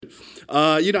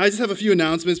I just have a few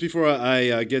announcements before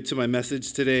I get to my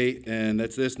message today, and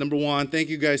that's this. Number one, thank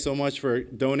you guys so much for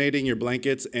donating your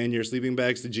blankets and your sleeping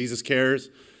bags to Jesus Cares.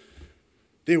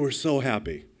 They were so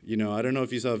happy. I don't know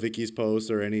if you saw Vicky's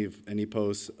posts or any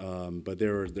posts, but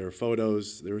there were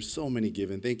photos. There were so many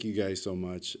given. Thank you guys so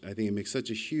much. I think it makes such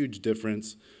a huge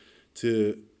difference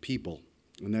to people,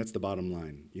 and that's the bottom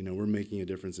line. We're making a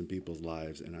difference in people's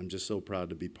lives, and I'm just so proud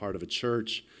to be part of a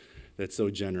church that's so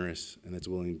generous and that's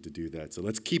willing to do that. So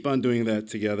let's keep on doing that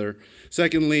together.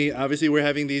 Secondly, obviously we're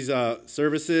having these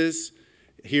services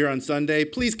here on Sunday.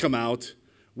 Please come out.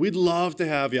 We'd love to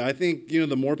have you. I think,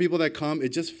 the more people that come, it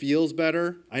just feels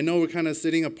better. I know we're kind of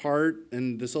sitting apart,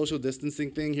 and the social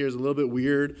distancing thing here is a little bit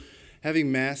weird.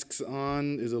 Having masks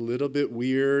on is a little bit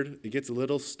weird. It gets a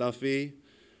little stuffy,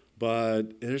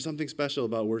 but there's something special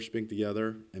about worshiping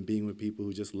together and being with people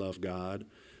who just love God.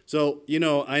 So,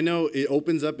 I know it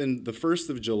opens up in the 1st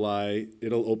of July.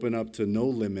 It'll open up to no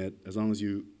limit as long as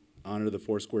you honor the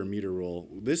 4 square meter rule.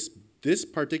 This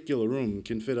particular room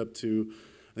can fit up to,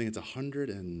 I think it's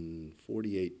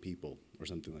 148 people or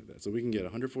something like that. So we can get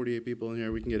 148 people in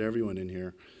here. We can get everyone in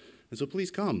here. And so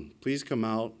please come. Please come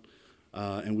out,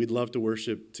 and we'd love to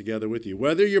worship together with you.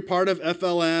 Whether you're part of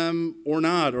FLM or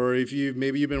not, or if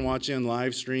maybe you've been watching on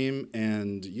live stream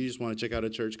and you just want to check out a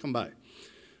church, come by.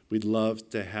 We'd love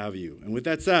to have you. And with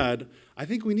that said, I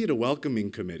think we need a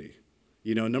welcoming committee.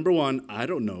 Number one, I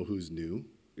don't know who's new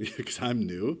because I'm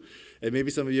new. And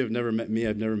maybe some of you have never met me.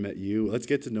 I've never met you. Let's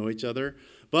get to know each other.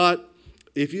 But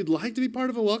if you'd like to be part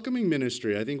of a welcoming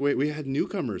ministry, I think we had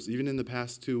newcomers even in the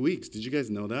past 2 weeks. Did you guys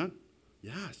know that?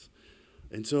 Yes.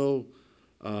 And so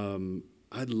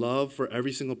I'd love for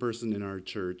every single person in our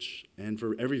church and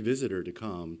for every visitor to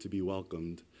come to be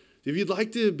welcomed. If you'd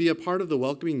like to be a part of the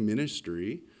welcoming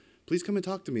ministry, please come and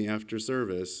talk to me after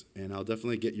service, and I'll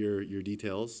definitely get your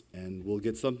details, and we'll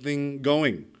get something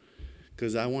going,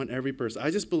 because I want every person. I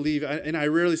just believe, and I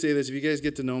rarely say this, if you guys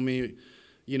get to know me,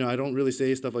 I don't really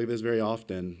say stuff like this very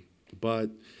often,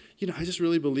 but, I just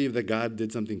really believe that God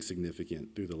did something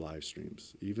significant through the live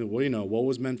streams. Even, what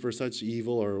was meant for such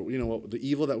evil, or, the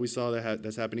evil that we saw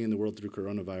that's happening in the world through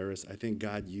coronavirus, I think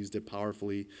God used it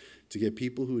powerfully to get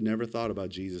people who never thought about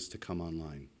Jesus to come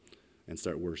online and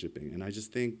start worshiping. And I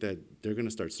just think that they're going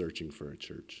to start searching for a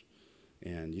church.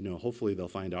 And, hopefully they'll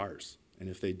find ours. And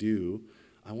if they do,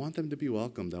 I want them to be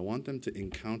welcomed. I want them to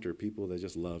encounter people that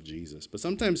just love Jesus. But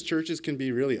sometimes churches can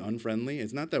be really unfriendly.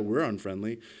 It's not that we're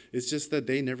unfriendly. It's just that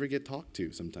they never get talked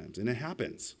to sometimes. And it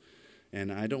happens.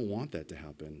 And I don't want that to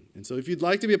happen. And so if you'd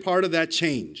like to be a part of that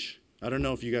change, I don't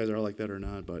know if you guys are like that or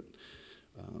not, but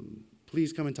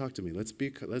please come and talk to me. Let's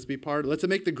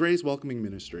make the greatest welcoming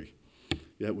ministry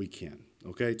that we can,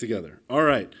 okay, together. All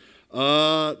right,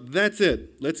 that's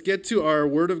it. Let's get to our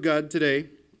Word of God today.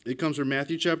 It comes from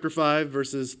Matthew chapter 5,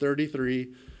 verses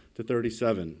 33 to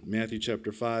 37. Matthew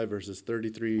chapter 5, verses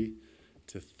 33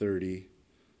 to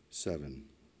 37.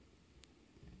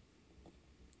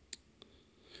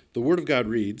 The Word of God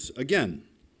reads, "Again,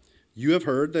 you have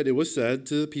heard that it was said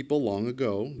to the people long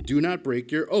ago, 'Do not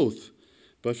break your oath,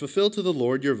 but fulfill to the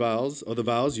Lord your vows, or the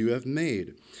vows you have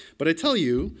made. But I tell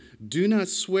you, do not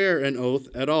swear an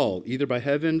oath at all, either by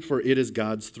heaven, for it is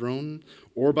God's throne,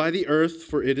 or by the earth,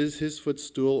 for it is his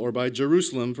footstool, or by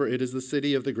Jerusalem, for it is the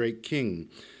city of the great king.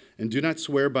 And do not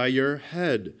swear by your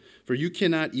head, for you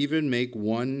cannot even make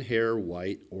one hair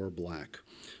white or black.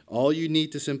 All you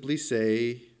need to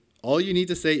say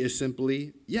is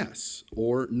simply yes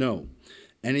or no.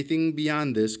 Anything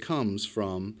beyond this comes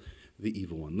from the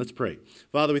evil one." Let's pray.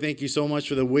 Father, we thank you so much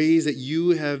for the ways that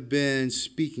you have been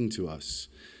speaking to us.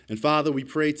 And Father, we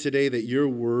pray today that your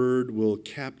word will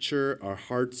capture our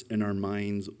hearts and our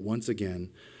minds once again,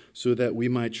 so that we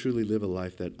might truly live a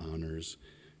life that honors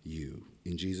you.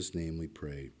 In Jesus' name we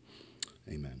pray.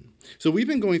 Amen. So we've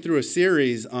been going through a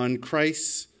series on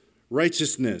Christ's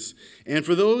righteousness. And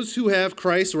for those who have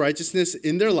Christ's righteousness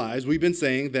in their lives, we've been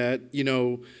saying that,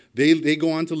 they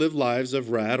go on to live lives of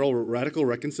radical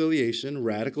reconciliation,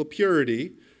 radical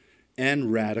purity,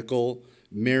 and radical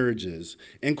marriages.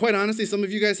 And quite honestly, some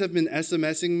of you guys have been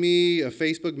SMSing me,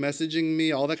 Facebook messaging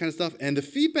me, all that kind of stuff. And the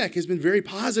feedback has been very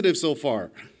positive so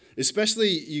far. Especially,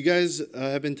 you guys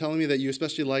have been telling me that you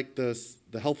especially like the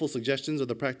helpful suggestions or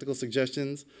the practical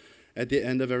suggestions at the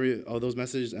end of all those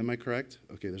messages. Am I correct?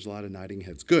 Okay, there's a lot of nodding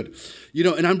heads. Good.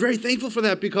 And I'm very thankful for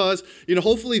that because,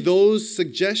 hopefully those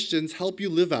suggestions help you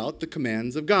live out the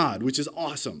commands of God, which is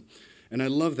awesome. And I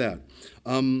love that.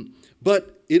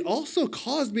 But it also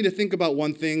caused me to think about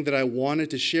one thing that I wanted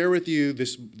to share with you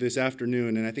this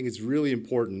afternoon, and I think it's really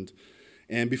important.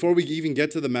 And before we even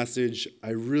get to the message, I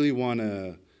really want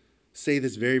to say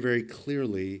this very, very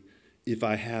clearly if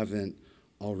I haven't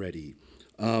already.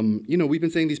 We've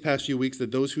been saying these past few weeks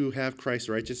that those who have Christ's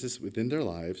righteousness within their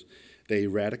lives, they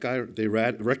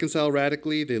reconcile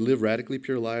radically, they live radically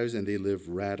pure lives, and they live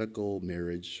radical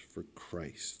marriage for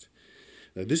Christ.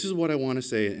 Now, this is what I want to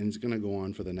say, and it's going to go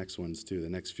on for the next ones too, the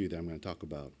next few that I'm going to talk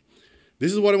about.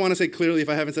 This is what I want to say clearly if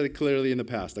I haven't said it clearly in the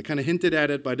past. I kind of hinted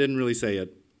at it, but I didn't really say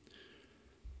it.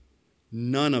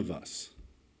 None of us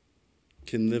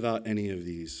can live out any of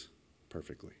these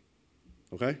perfectly.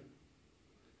 Okay?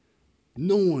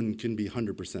 No one can be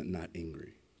 100% not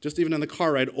angry. Just even on the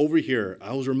car ride over here,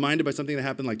 I was reminded by something that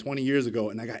happened like 20 years ago,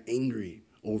 and I got angry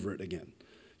over it again.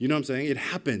 You know what I'm saying? It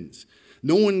happens.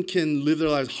 No one can live their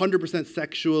lives 100%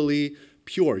 sexually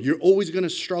pure. You're always going to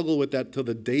struggle with that till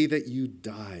the day that you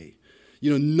die.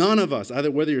 None of us, either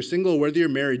whether you're single or whether you're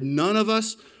married, none of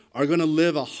us are going to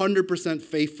live a 100%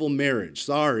 faithful marriage.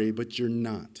 Sorry, but you're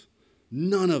not.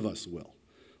 None of us will.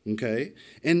 Okay?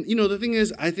 And, the thing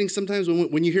is, I think sometimes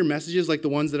when you hear messages like the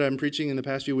ones that I'm preaching in the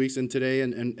past few weeks and today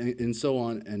and so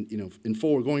on, and,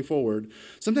 going forward,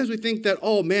 sometimes we think that,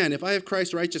 oh, man, if I have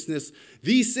Christ's righteousness,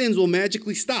 these sins will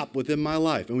magically stop within my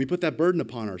life. And we put that burden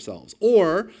upon ourselves.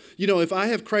 Or, if I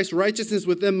have Christ's righteousness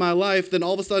within my life, then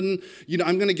all of a sudden,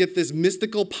 I'm going to get this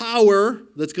mystical power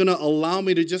that's going to allow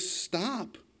me to just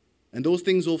stop. And those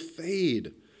things will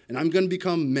fade. And I'm going to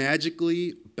become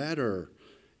magically better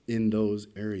in those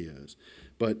areas.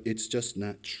 But it's just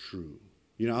not true.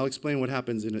 I'll explain what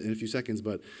happens in a few seconds,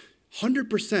 but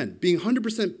 100%, being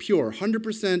 100% pure,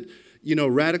 100%,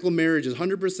 radical marriages,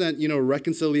 100%,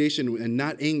 reconciliation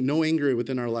and no anger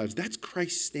within our lives, that's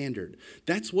Christ's standard.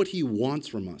 That's what he wants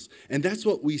from us. And that's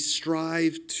what we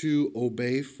strive to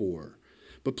obey for.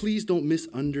 But please don't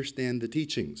misunderstand the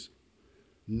teachings.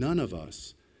 None of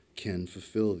us can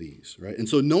fulfill these, right? And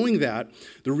so knowing that,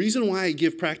 the reason why I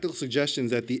give practical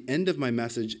suggestions at the end of my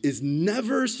message is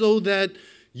never so that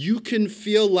you can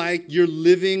feel like you're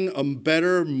living a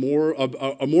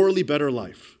morally better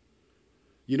life.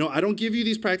 I don't give you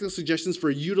these practical suggestions for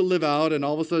you to live out and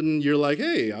all of a sudden you're like,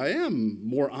 hey, I am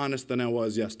more honest than I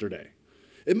was yesterday.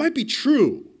 It might be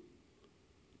true,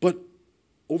 but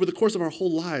over the course of our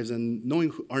whole lives and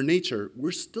knowing our nature,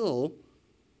 we're still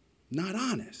not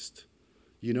honest.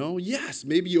 Yes,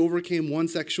 maybe you overcame one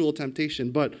sexual temptation,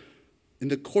 but in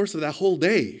the course of that whole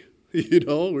day,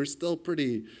 we're still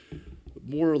pretty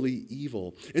morally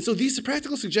evil. And so these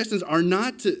practical suggestions are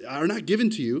not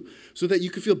given to you so that you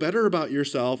can feel better about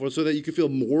yourself or so that you can feel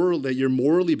that you're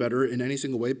morally better in any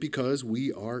single way because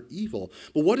we are evil.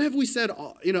 But what have we said,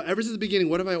 ever since the beginning,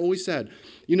 what have I always said?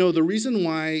 The reason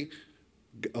why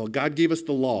God gave us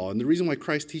the law, and the reason why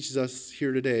Christ teaches us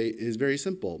here today is very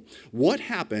simple. What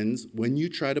happens when you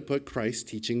try to put Christ's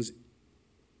teachings,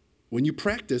 when you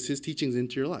practice his teachings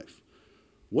into your life?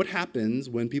 What happens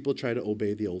when people try to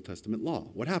obey the Old Testament law?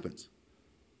 What happens?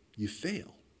 You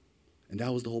fail. And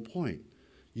that was the whole point.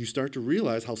 You start to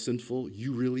realize how sinful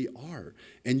you really are.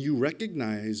 And you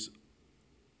recognize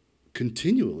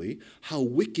continually how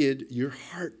wicked your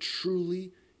heart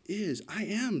truly is. I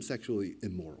am sexually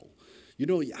immoral.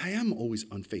 I am always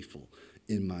unfaithful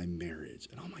in my marriage.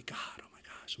 And oh my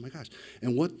gosh.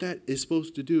 And what that is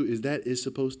supposed to do is that is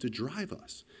supposed to drive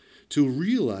us to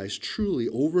realize truly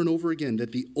over and over again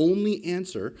that the only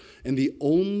answer and the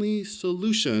only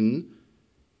solution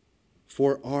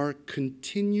for our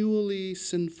continually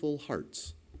sinful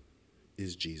hearts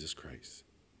is Jesus Christ.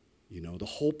 The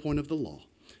whole point of the law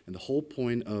and the whole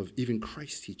point of even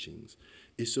Christ's teachings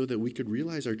is so that we could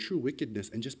realize our true wickedness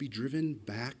and just be driven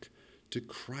back to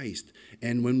Christ.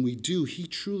 And when we do, he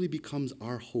truly becomes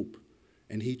our hope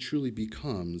and he truly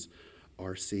becomes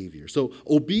our Savior. So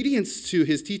obedience to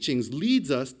his teachings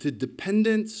leads us to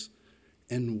dependence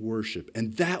and worship.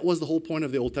 And that was the whole point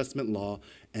of the Old Testament law,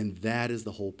 and that is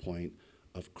the whole point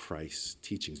of Christ's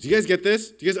teachings. Do you guys get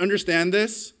this? Do you guys understand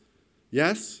this?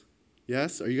 Yes?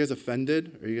 Yes? Are you guys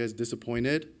offended? Are you guys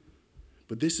disappointed?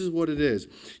 But this is what it is.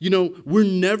 We're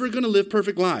never going to live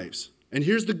perfect lives. And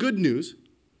here's the good news.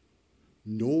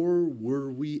 Nor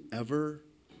were we ever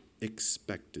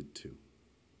expected to.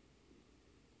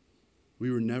 We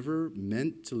were never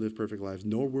meant to live perfect lives,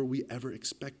 nor were we ever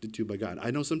expected to by God. I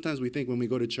know sometimes we think when we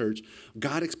go to church,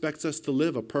 God expects us to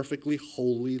live a perfectly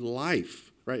holy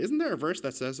life, right? Isn't there a verse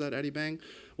that says that, Eddie Bang?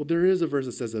 Well, there is a verse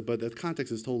that says that, but the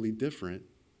context is totally different.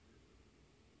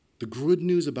 The good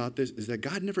news about this is that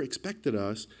God never expected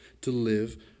us to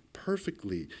live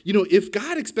perfectly. If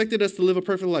God expected us to live a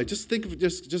perfect life, just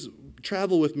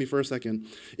travel with me for a second.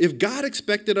 If God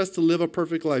expected us to live a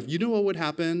perfect life, you know what would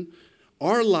happen?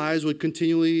 Our lives would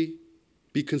continually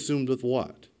be consumed with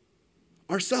what?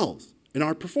 Ourselves. in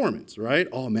our performance, right?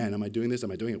 Oh man, am I doing this?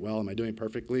 Am I doing it well? Am I doing it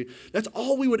perfectly? That's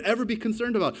all we would ever be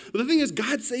concerned about. But the thing is,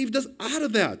 God saved us out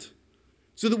of that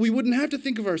so that we wouldn't have to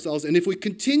think of ourselves. And if we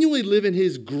continually live in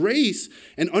his grace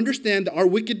and understand our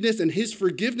wickedness and his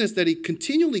forgiveness that he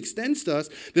continually extends to us,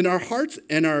 then our hearts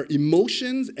and our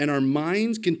emotions and our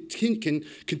minds can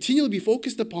continually be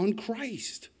focused upon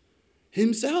Christ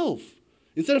himself.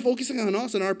 Instead of focusing on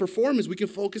us and our performance, we can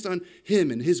focus on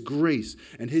him and his grace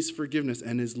and his forgiveness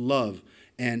and his love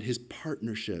and his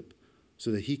partnership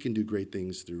so that he can do great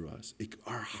things through us.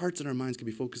 Our hearts and our minds can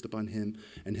be focused upon him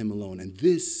and him alone. And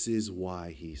this is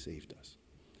why he saved us.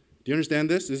 Do you understand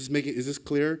this? Is this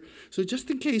clear? So just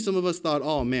in case some of us thought,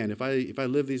 oh man, if I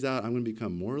live these out, I'm going to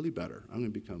become morally better. I'm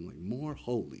going to become like more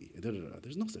holy.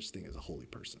 There's no such thing as a holy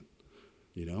person.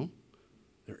 You know?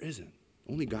 There isn't.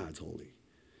 Only God's holy.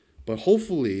 But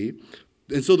hopefully,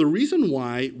 and so the reason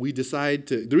why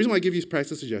I give you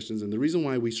practical suggestions and the reason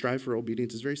why we strive for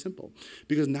obedience is very simple.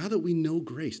 Because now that we know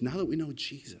grace, now that we know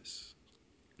Jesus,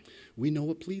 we know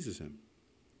what pleases him.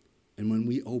 And when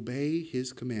we obey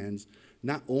his commands,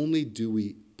 not only do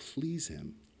we please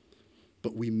him,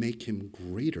 but we make him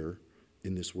greater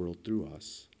in this world through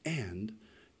us. And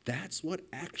that's what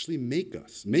actually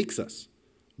makes us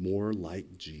more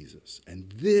like Jesus.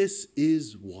 And this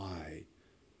is why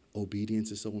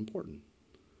obedience is so important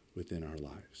within our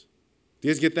lives. Do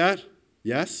you guys get that?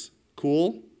 Yes?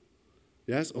 Cool?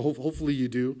 Yes? Hopefully you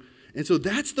do. And so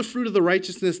that's the fruit of the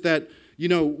righteousness that,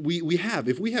 we have.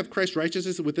 If we have Christ's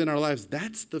righteousness within our lives,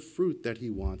 that's the fruit that he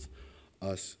wants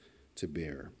us to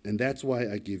bear. And that's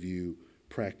why I give you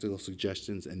practical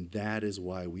suggestions, and that is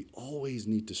why we always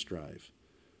need to strive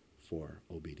for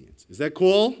obedience. Is that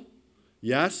cool?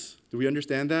 Yes? Do we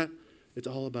understand that? It's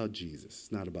all about Jesus.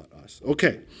 It's not about us.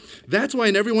 Okay. That's why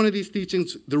in every one of these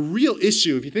teachings, the real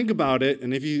issue, if you think about it,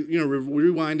 and if you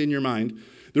rewind in your mind,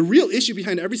 the real issue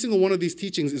behind every single one of these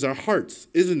teachings is our hearts,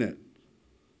 isn't it?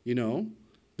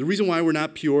 The reason why we're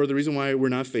not pure, the reason why we're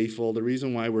not faithful, the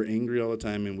reason why we're angry all the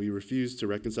time and we refuse to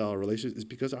reconcile our relationships is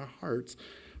because our hearts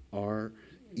are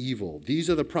evil. These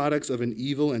are the products of an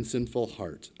evil and sinful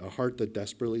heart, a heart that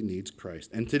desperately needs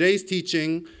Christ. And today's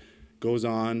teaching goes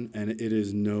on, and it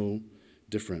is no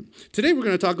different. Today we're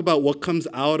going to talk about what comes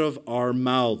out of our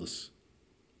mouths,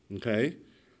 okay?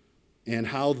 And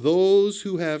how those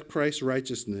who have Christ's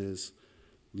righteousness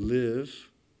live,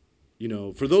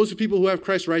 for those people who have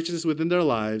Christ's righteousness within their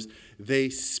lives, they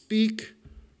speak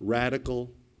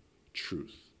radical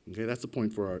truth. Okay, that's the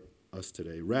point for us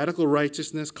today. Radical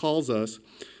righteousness calls us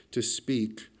to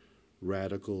speak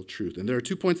radical truth. And there are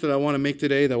 2 points that I want to make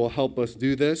today that will help us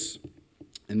do this.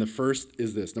 And the first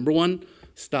is this. Number 1,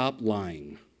 stop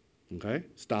lying. Okay?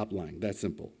 Stop lying. That's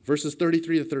simple. Verses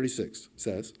 33 to 36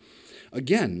 says,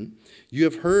 "Again, you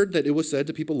have heard that it was said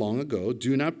to people long ago,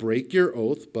 'Do not break your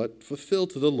oath, but fulfill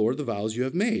to the Lord the vows you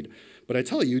have made.' But I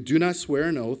tell you, do not swear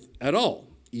an oath at all,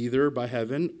 either by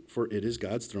heaven, for it is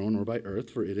God's throne, or by earth,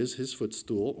 for it is his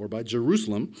footstool, or by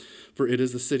Jerusalem, for it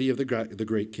is the city of the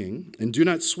great king. And do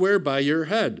not swear by your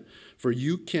head, for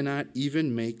you cannot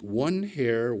even make one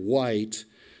hair white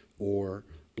or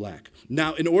black."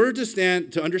 Now, in order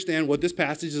to understand what this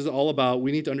passage is all about,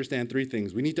 we need to understand 3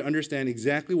 things. We need to understand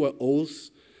exactly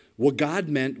what God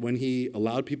meant when he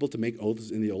allowed people to make oaths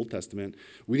in the Old Testament.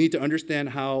 We need to understand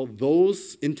how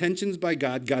those intentions by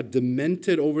God got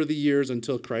demented over the years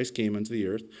until Christ came into the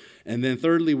earth. And then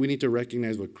thirdly, we need to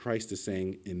recognize what Christ is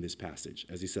saying in this passage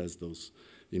as he says those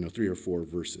 3 or 4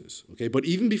 verses. Okay, but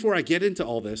even before I get into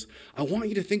all this, I want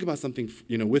you to think about something,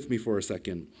 with me for a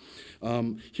second.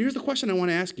 Here's the question I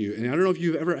want to ask you, and I don't know if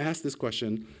you've ever asked this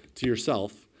question to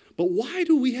yourself, but why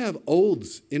do we have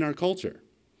oaths in our culture?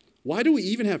 Why do we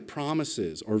even have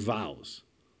promises or vows?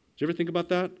 Did you ever think about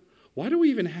that? Why do we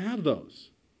even have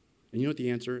those? And you know what the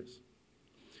answer is?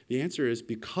 The answer is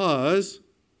because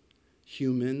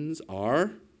humans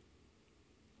are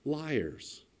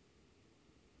liars.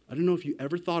 I don't know if you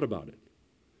ever thought about it,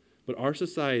 but our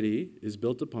society is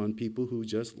built upon people who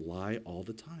just lie all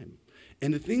the time.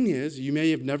 And the thing is, you may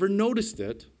have never noticed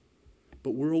it,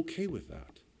 but we're okay with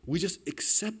that. We just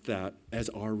accept that as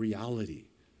our reality.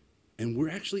 And we're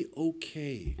actually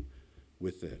okay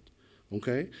with it.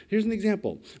 Okay? Here's an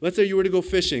example. Let's say you were to go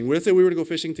fishing. Let's say we were to go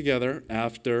fishing together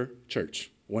after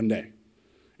church one day.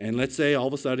 And let's say all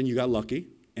of a sudden you got lucky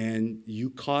and you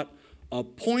caught a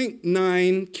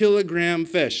 0.9 kilogram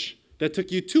fish that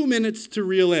took you 2 minutes to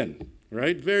reel in,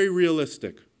 right? Very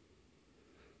realistic.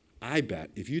 I bet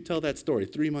if you tell that story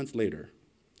 3 months later,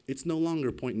 it's no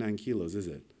longer 0.9 kilos, is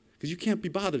it? Because you can't be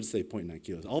bothered to say 0.9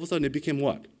 kilos. All of a sudden it became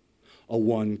what? a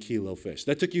 1 kilo fish.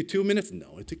 That took you 2 minutes?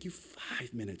 No, it took you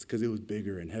 5 minutes because it was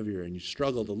bigger and heavier and you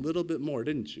struggled a little bit more,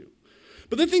 didn't you?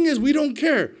 But the thing is, we don't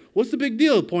care. What's the big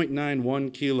deal? 0.9,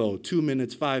 1 kilo, 2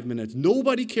 minutes, 5 minutes.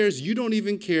 Nobody cares. You don't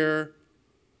even care.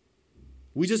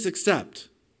 We just accept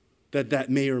that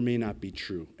may or may not be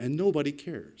true. And nobody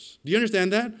cares. Do you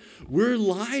understand that? We're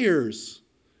liars.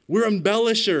 We're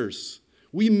embellishers.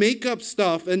 We make up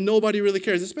stuff and nobody really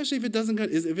cares, especially if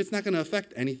it's not going to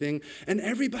affect anything. And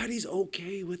everybody's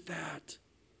okay with that.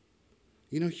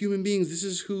 You know, human beings, this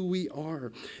is who we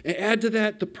are. And add to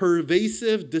that the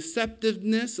pervasive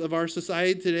deceptiveness of our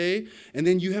society today, and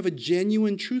then you have a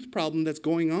genuine truth problem that's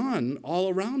going on all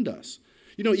around us.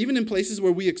 You know, even in places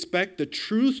where we expect the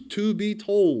truth to be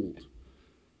told,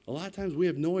 a lot of times we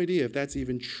have no idea if that's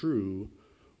even true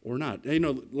or not. You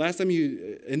know, last time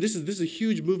and this is a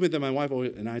huge movement that my wife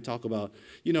and I talk about.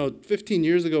 You know, 15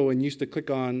 years ago when you used to click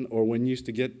on, or when you used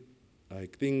to get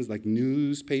like things like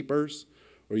newspapers,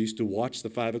 or used to watch the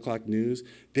 5 o'clock news,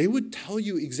 they would tell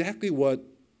you exactly what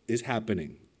is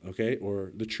happening, okay,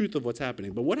 or the truth of what's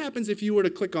happening. But what happens if you were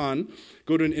to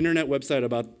go to an internet website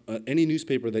about any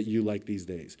newspaper that you like these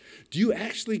days? Do you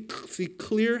actually see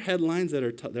clear headlines that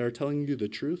are telling you the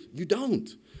truth? You don't.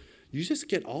 You just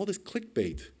get all this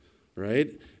clickbait,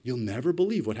 right? You'll never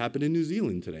believe what happened in New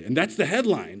Zealand today. And that's the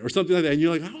headline or something like that. And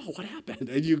you're like, oh, what happened?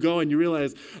 And you go and you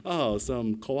realize, oh,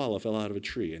 some koala fell out of a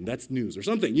tree. And that's news or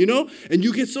something, you know? And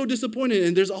you get so disappointed.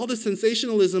 And there's all this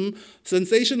sensationalism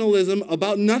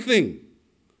about nothing.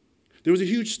 There was a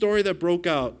huge story that broke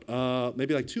out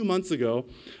maybe like 2 months ago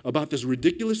about this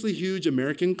ridiculously huge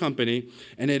American company,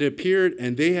 and it appeared,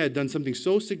 and they had done something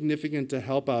so significant to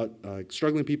help out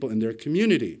struggling people in their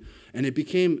community. And it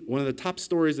became one of the top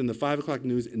stories in the 5 o'clock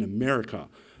news in America.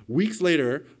 Weeks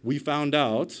later,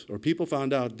 people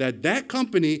found out that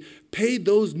company paid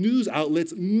those news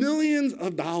outlets millions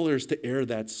of dollars to air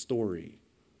that story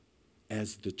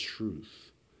as the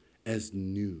truth, as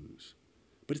news.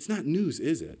 But it's not news,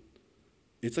 is it?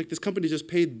 It's like this company just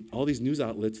paid all these news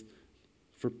outlets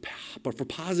for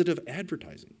positive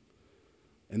advertising.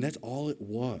 And that's all it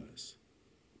was.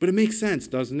 But it makes sense,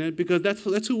 doesn't it? Because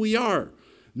that's who we are.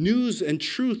 News and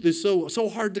truth is so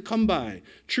hard to come by.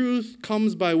 Truth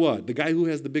comes by what? The guy who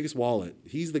has the biggest wallet.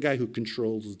 He's the guy who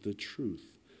controls the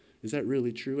truth. Is that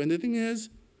really true? And the thing is,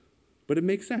 but it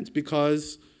makes sense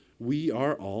because we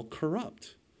are all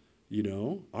corrupt. You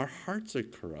know, our hearts are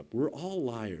corrupt. We're all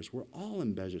liars. We're all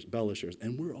embellishers,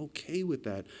 and we're okay with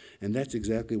that. And that's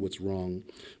exactly what's wrong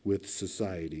with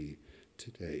society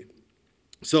today.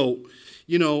 So,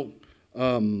 you know,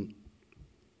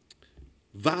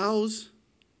 vows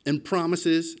and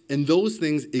promises and those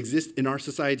things exist in our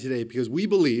society today because we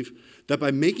believe that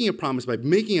by making a promise, by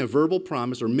making a verbal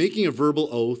promise or making a verbal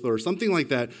oath or something like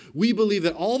that, we believe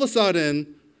that all of a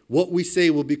sudden what we say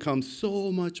will become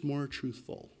so much more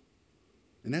truthful.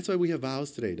 And that's why we have vows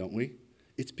today, don't we?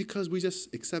 It's because we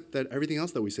just accept that everything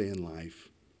else that we say in life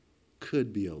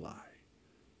could be a lie.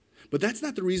 But that's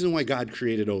not the reason why God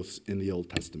created oaths in the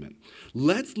Old Testament.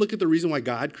 Let's look at the reason why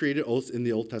God created oaths in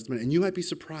the Old Testament, and you might be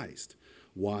surprised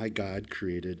why God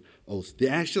created oaths. The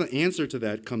actual answer to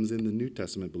that comes in the New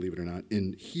Testament, believe it or not,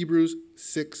 in Hebrews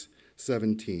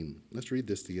 6:17. Let's read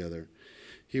this together.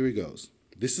 Here he goes.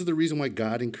 This is the reason why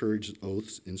God encouraged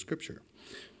oaths in Scripture.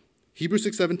 Hebrews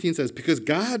 6:17 says, because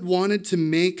God wanted to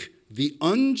make the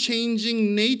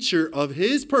unchanging nature of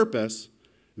his purpose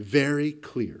very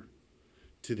clear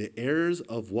to the heirs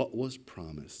of what was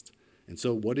promised. And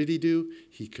so what did he do?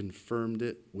 He confirmed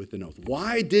it with an oath.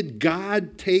 Why did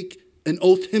God take an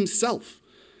oath himself?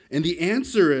 And the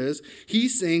answer is,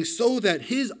 he's saying so that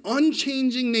his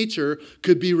unchanging nature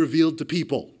could be revealed to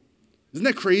people. Isn't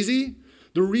that crazy?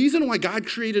 The reason why God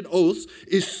created oaths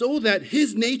is so that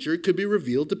his nature could be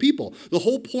revealed to people. The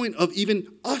whole point of even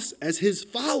us as his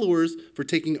followers for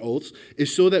taking oaths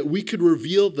is so that we could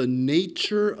reveal the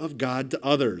nature of God to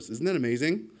others. Isn't that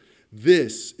amazing?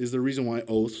 This is the reason why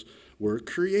oaths were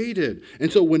created. And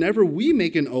so whenever we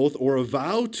make an oath or a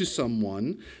vow to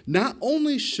someone, not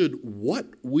only should what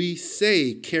we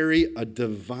say carry a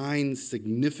divine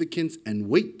significance and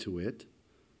weight to it,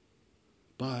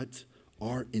 but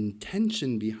our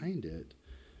intention behind it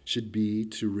should be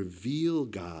to reveal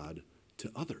God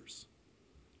to others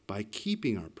by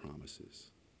keeping our promises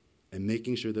and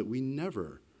making sure that we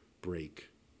never break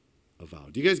a vow.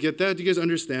 Do you guys get that? Do you guys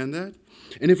understand that?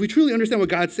 And if we truly understand what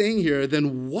God's saying here,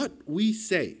 then what we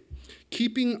say,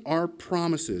 keeping our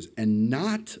promises and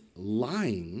not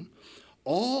lying,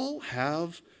 all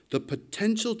have the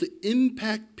potential to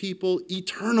impact people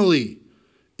eternally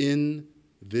in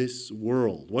this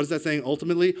world. What is that saying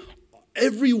ultimately?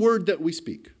 Every word that we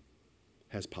speak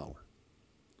has power.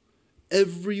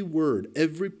 every word,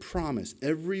 every promise,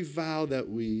 every vow that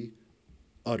we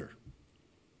utter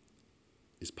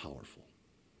is powerful.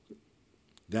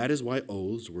 That is why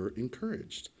oaths were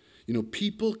encouraged.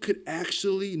 People could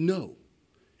actually know,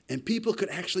 and people could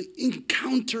actually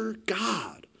encounter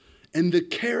God and the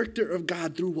character of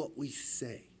God through what we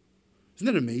say. Isn't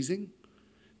that amazing?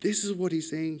 This is what he's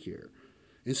saying here.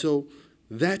 And so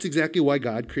that's exactly why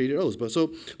God created oaths. But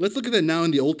so let's look at that now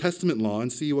in the Old Testament law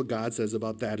and see what God says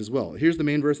about that as well. Here's the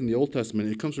main verse in the Old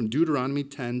Testament. It comes from Deuteronomy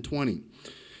 10:20.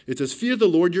 It says, "Fear the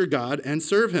Lord your God and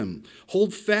serve him.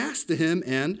 Hold fast to him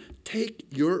and take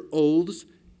your oaths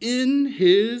in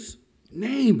his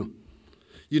name."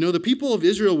 The people of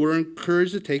Israel were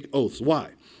encouraged to take oaths.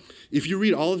 Why? If you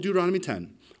read all of Deuteronomy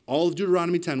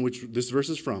 10, which this verse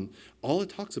is from, all it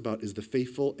talks about is the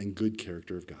faithful and good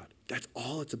character of God. That's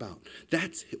all it's about.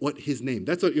 That's what his name.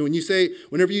 That's what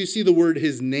whenever you see the word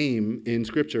his name in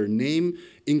Scripture, name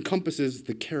encompasses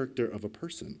the character of a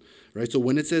person, right? So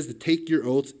when it says to take your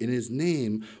oaths in his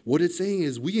name, what it's saying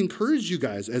is we encourage you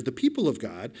guys as the people of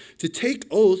God to take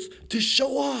oaths to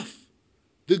show off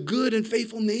the good and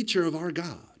faithful nature of our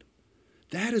God.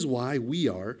 That is why we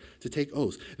are to take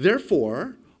oaths.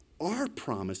 Therefore, our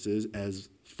promises as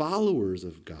followers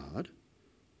of God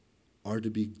are to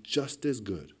be just as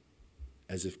good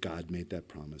as if God made that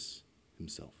promise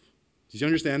himself. Did you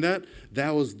understand that? That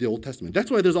was the Old Testament. That's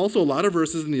why there's also a lot of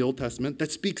verses in the Old Testament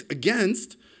that speaks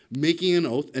against making an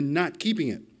oath and not keeping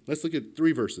it. Let's look at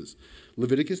 3 verses.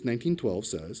 Leviticus 19:12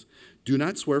 says, "Do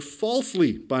not swear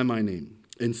falsely by my name,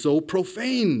 and so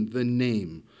profane the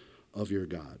name of your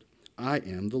God. I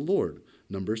am the Lord."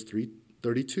 Numbers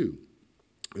 3:32.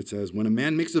 It says, "When a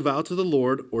man makes a vow to the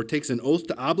Lord or takes an oath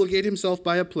to obligate himself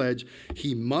by a pledge,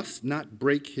 he must not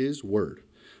break his word,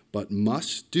 but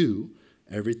must do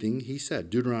everything he said."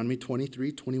 Deuteronomy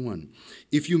 23:21.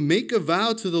 "If you make a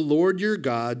vow to the Lord your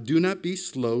God, do not be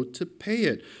slow to pay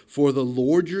it, for the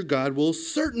Lord your God will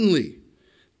certainly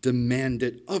demand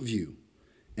it of you,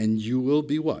 and you will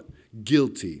be" what?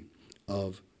 "Guilty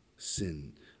of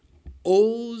sin."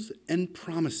 Oaths and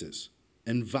promises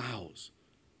and vows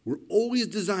were always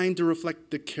designed to reflect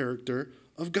the character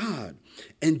of God.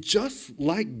 And just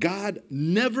like God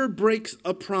never breaks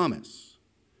a promise,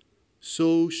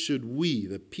 so should we,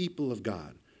 the people of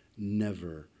God,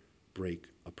 never break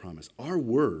a promise. Our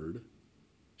word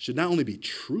should not only be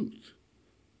truth,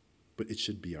 but it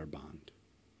should be our bond.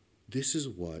 This is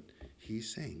what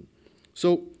he's saying.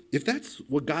 So if that's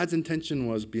what God's intention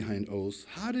was behind oaths,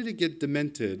 how did it get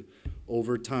demented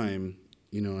over time,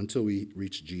 until we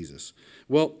reach Jesus?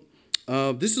 Well,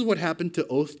 this is what happened to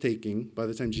oath-taking by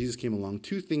the time Jesus came along.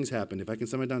 2 things happened. If I can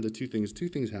sum it down to 2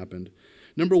 things happened.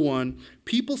 Number 1,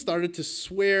 people started to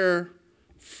swear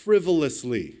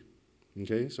frivolously.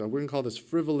 Okay, so we're going to call this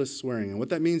frivolous swearing. And what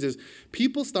that means is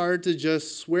people started to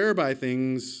just swear by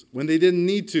things when they didn't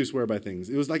need to swear by things.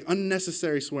 It was like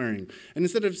unnecessary swearing. And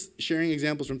instead of sharing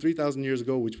examples from 3,000 years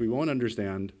ago, which we won't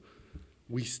understand,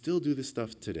 we still do this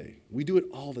stuff today. We do it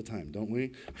all the time, don't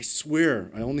we? I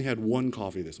swear I only had 1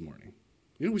 coffee this morning.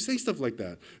 We say stuff like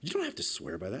that. You don't have to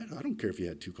swear by that. I don't care if you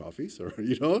had 2 coffees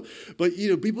but,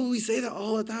 people, we say that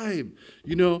all the time.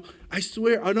 I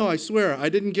swear, I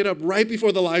didn't get up right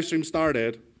before the live stream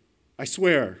started. I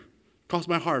swear, cross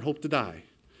my heart, hope to die.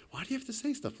 Why do you have to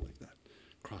say stuff like that?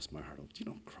 Cross my heart, hope. You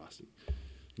don't cross it.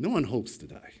 No one hopes to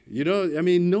die.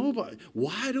 Nobody.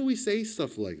 Why do we say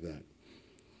stuff like that?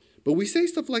 But we say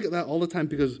stuff like that all the time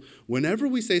because whenever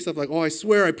we say stuff like, "Oh, I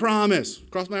swear, I promise,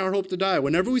 cross my heart, hope to die,"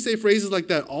 whenever we say phrases like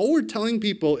that, all we're telling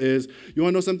people is, you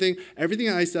want to know something? Everything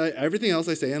else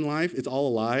I say in life, it's all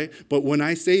a lie. But when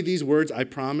I say these words, "I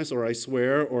promise," or "I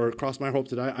swear," or "cross my heart, hope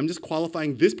to die," I'm just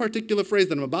qualifying this particular phrase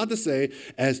that I'm about to say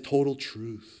as total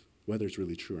truth. Whether it's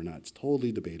really true or not, it's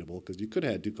totally debatable because you could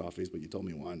have had 2 coffees, but you told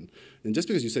me 1. And just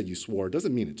because you said you swore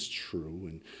doesn't mean it's true.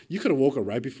 And you could have woke up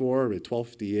right before at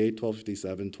 12:58,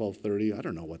 12:57, 12:30. I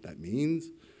don't know what that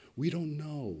means. We don't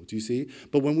know. Do you see?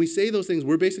 But when we say those things,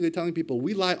 we're basically telling people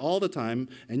we lie all the time.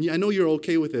 And I know you're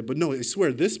okay with it, but no, I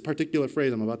swear this particular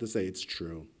phrase I'm about to say, it's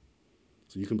true.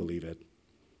 So you can believe it.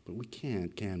 But we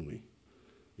can't, can we?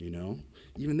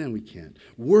 Even then we can't.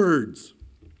 Words.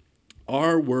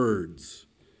 Our words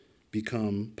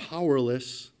become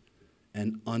powerless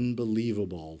and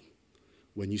unbelievable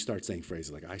when you start saying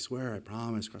phrases like, "I swear, I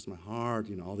promise, cross my heart,"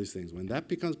 all these things. When that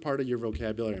becomes part of your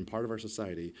vocabulary and part of our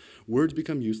society, words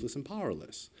become useless and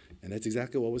powerless. And that's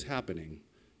exactly what was happening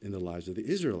in the lives of the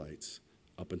Israelites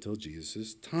up until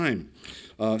Jesus' time.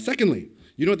 Secondly,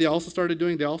 you know what they also started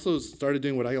doing? They also started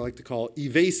doing what I like to call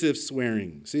evasive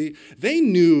swearing. See, they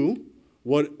knew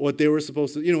what they were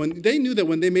supposed to, and they knew that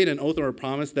when they made an oath or a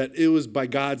promise that it was by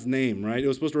God's name, right? It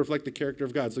was supposed to reflect the character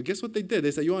of God. So guess what they did?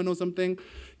 They said, you want to know something?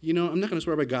 I'm not going to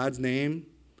swear by God's name.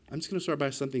 I'm just going to swear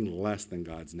by something less than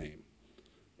God's name.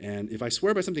 And if I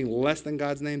swear by something less than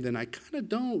God's name, then I kind of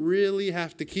don't really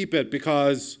have to keep it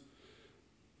because,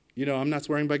 I'm not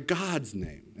swearing by God's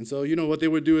name. And so, what they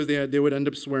would do is they would end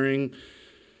up swearing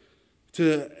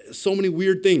to so many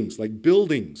weird things like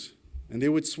buildings. And they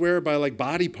would swear by like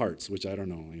body parts, which I don't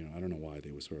know. I don't know why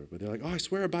they would swear. But they're like, I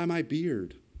swear by my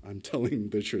beard. I'm telling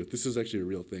the truth. This is actually a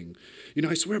real thing.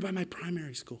 I swear by my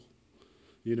primary school.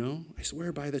 I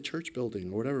swear by the church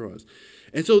building or whatever it was.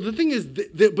 And so the thing is,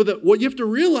 what you have to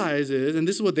realize is, and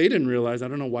this is what they didn't realize, I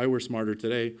don't know why we're smarter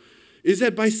today, is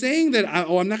that by saying that,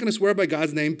 I'm not going to swear by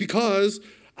God's name because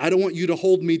I don't want you to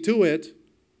hold me to it,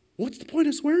 what's the point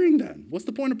of swearing then? What's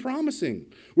the point of promising?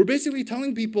 We're basically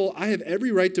telling people I have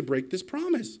every right to break this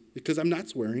promise because I'm not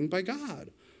swearing by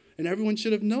God. And everyone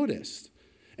should have noticed.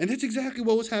 And that's exactly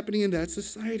what was happening in that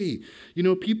society.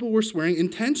 People were swearing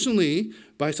intentionally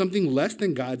by something less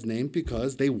than God's name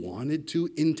because they wanted to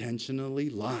intentionally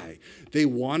lie. They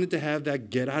wanted to have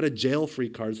that get out of jail free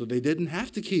card so they didn't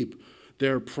have to keep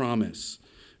their promise.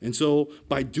 And so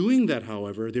by doing that,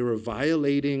 however, they were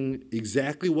violating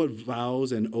exactly what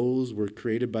vows and oaths were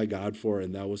created by God for,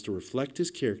 and that was to reflect his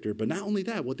character. But not only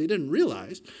that, what they didn't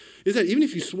realize is that even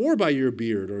if you swore by your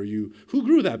beard, or who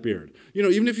grew that beard?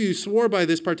 Even if you swore by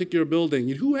this particular building,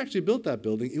 who actually built that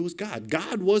building? It was God.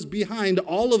 God was behind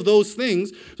all of those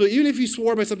things. So even if you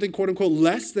swore by something, quote unquote,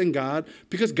 less than God,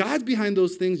 because God's behind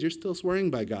those things, you're still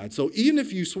swearing by God. So even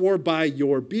if you swore by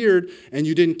your beard and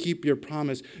you didn't keep your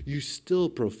promise, you still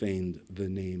profaned the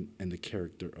name and the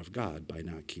character of God by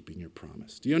not keeping your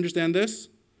promise. Do you understand this?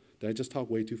 Did I just talk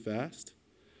way too fast?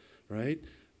 Right?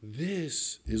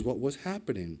 This is what was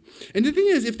happening. And the thing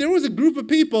is, if there was a group of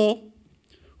people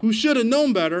who should have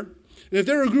known better, and if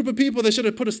there were a group of people that should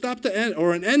have put a stop to end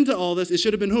or an end to all this, it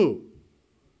should have been who?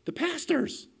 The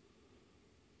pastors.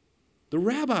 The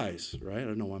rabbis, right? I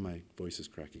don't know why my voice is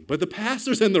cracking. But the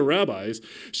pastors and the rabbis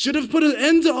should have put an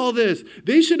end to all this.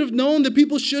 They should have known that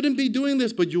people shouldn't be doing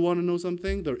this. But you want to know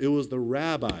something? It was the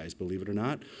rabbis, believe it or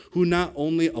not, who not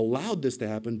only allowed this to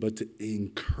happen, but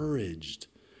encouraged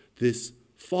this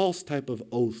false type of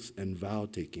oaths and vow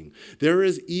taking. There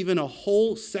is even a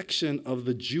whole section of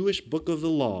the Jewish book of the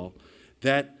law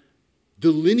that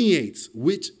delineates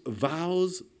which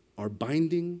vows are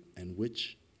binding and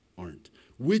which aren't.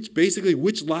 Which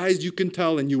lies you can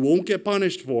tell and you won't get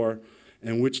punished for,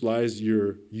 and which lies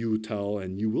you tell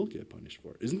and you will get punished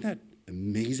for. Isn't that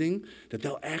amazing that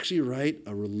they'll actually write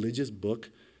a religious book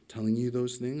telling you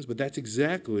those things? But that's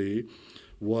exactly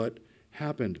what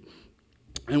happened.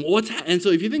 And so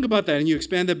if you think about that and you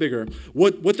expand that bigger,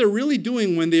 what they're really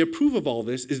doing when they approve of all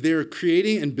this is they're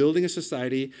creating and building a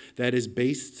society that is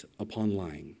based upon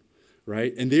lying.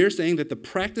 Right? And they're saying that the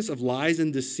practice of lies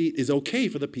and deceit is okay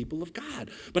for the people of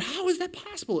God. But how is that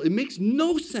possible? It makes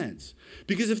no sense.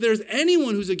 Because if there's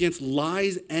anyone who's against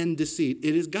lies and deceit,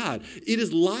 it is God. It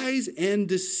is lies and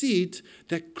deceit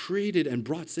that created and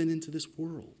brought sin into this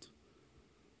world.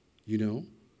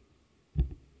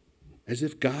 As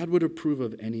if God would approve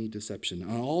of any deception.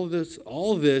 And all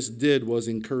this did was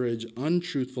encourage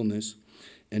untruthfulness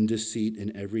and deceit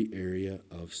in every area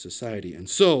of society. And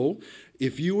so,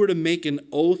 if you were to make an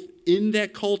oath in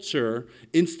that culture,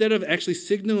 instead of actually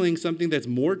signaling something that's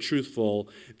more truthful,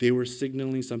 they were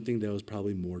signaling something that was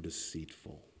probably more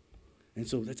deceitful. And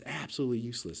so that's absolutely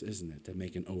useless, isn't it, to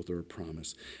make an oath or a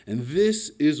promise? And this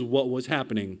is what was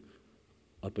happening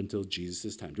up until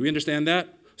Jesus' time. Do we understand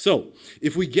that? So,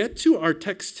 if we get to our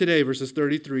text today, verses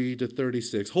 33 to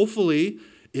 36, hopefully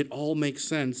it all makes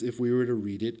sense if we were to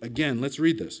read it again. Let's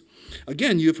read this.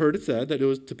 Again, you've heard it said that it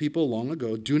was to people long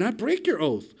ago, do not break your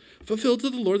oath. Fulfill to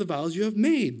the Lord the vows you have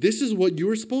made. This is what you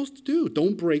are supposed to do.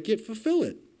 Don't break it, fulfill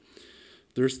it.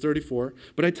 Verse 34,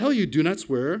 but I tell you, do not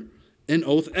swear an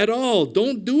oath at all.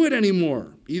 Don't do it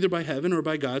anymore, either by heaven or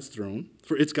by God's throne,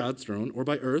 for it's God's throne, or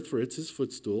by earth, for it's his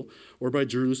footstool, or by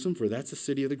Jerusalem, for that's the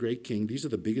city of the great king. These are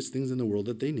the biggest things in the world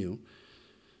that they knew.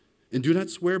 And do not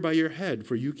swear by your head,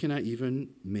 for you cannot even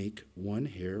make one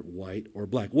hair white or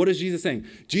black. What is Jesus saying?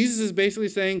 Jesus is basically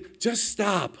saying, just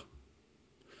stop.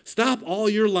 Stop all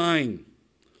your lying.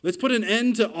 Let's put an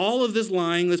end to all of this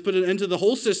lying. Let's put an end to the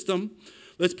whole system.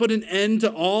 Let's put an end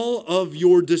to all of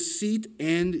your deceit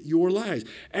and your lies.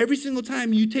 Every single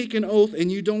time you take an oath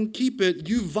and you don't keep it,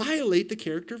 you violate the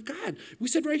character of God. We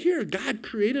said right here, God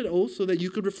created oaths so that you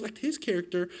could reflect his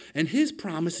character and his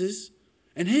promises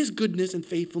and his goodness and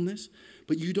faithfulness,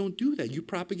 but you don't do that. You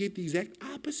propagate the exact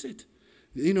opposite,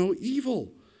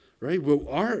 evil, right?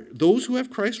 Well, those who have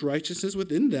Christ's righteousness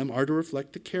within them are to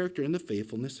reflect the character and the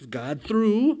faithfulness of God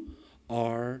through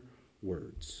our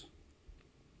words.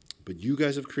 But you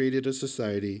guys have created a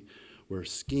society where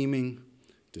scheming,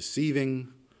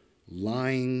 deceiving,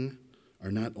 lying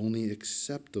are not only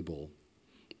acceptable,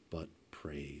 but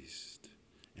praised.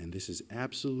 And this is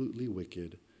absolutely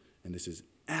wicked, and this is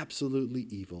absolutely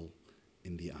evil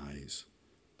in the eyes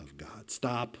of God.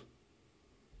 Stop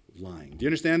lying. Do you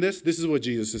understand this? This is what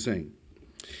Jesus is saying.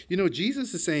 You know,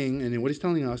 Jesus is saying, and what he's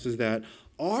telling us is that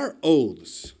our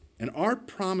oaths and our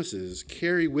promises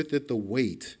carry with it the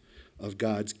weight of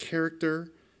God's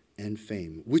character and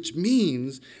fame, which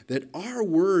means that our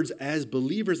words as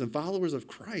believers and followers of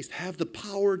Christ have the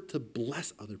power to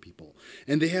bless other people.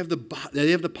 And they have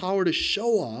the power to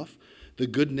show off the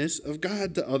goodness of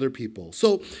God to other people.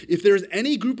 So if there's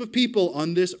any group of people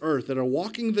on this earth that are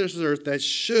walking this earth that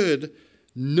should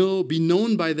be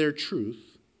known by their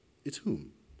truth, it's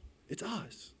whom? It's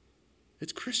us.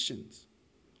 It's Christians.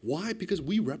 Why? Because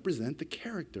we represent the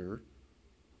character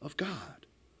of God.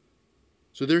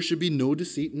 So there should be no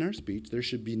deceit in our speech. There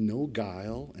should be no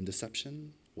guile and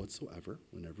deception whatsoever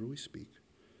whenever we speak.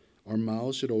 Our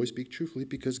mouths should always speak truthfully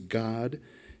because God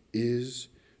is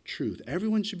truth.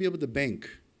 Everyone should be able to bank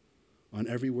on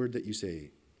every word that you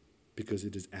say because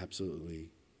it is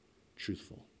absolutely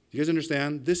truthful. You guys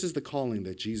understand? This is the calling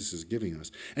that Jesus is giving us.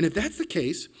 And if that's the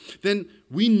case, then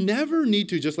we never need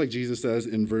to, just like Jesus says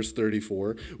in verse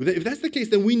 34, if that's the case,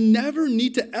 then we never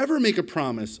need to ever make a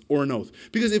promise or an oath.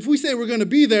 Because if we say we're going to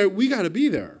be there, we got to be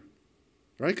there.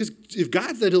 Right? Because if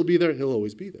God said he'll be there, he'll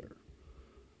always be there.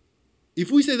 If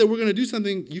we say that we're going to do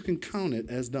something, you can count it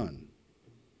as done.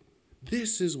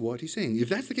 This is what he's saying. If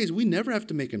that's the case, we never have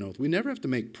to make an oath. We never have to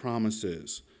make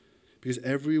promises. Because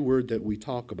every word that we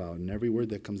talk about and every word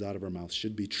that comes out of our mouth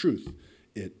should be truth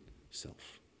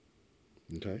itself.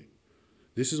 Okay?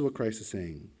 This is what Christ is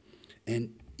saying.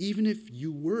 And even if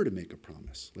you were to make a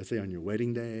promise, let's say on your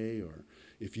wedding day, or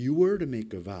if you were to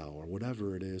make a vow or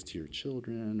whatever it is to your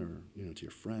children or to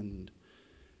your friend,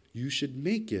 you should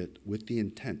make it with the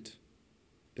intent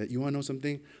that you want to know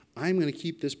something? I'm going to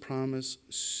keep this promise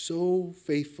so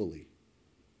faithfully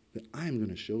that I'm going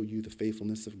to show you the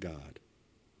faithfulness of God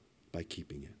by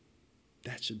keeping it.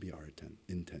 That should be our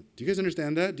intent. Do you guys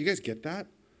understand that? Do you guys get that?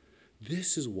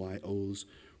 This is why oaths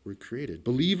were created.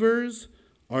 Believers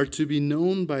are to be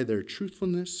known by their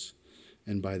truthfulness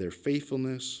and by their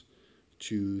faithfulness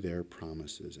to their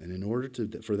promises. And in order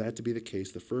for that to be the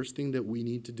case, the first thing that we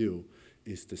need to do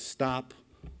is to stop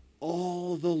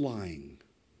all the lying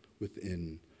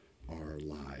within our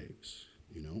lives.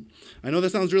 I know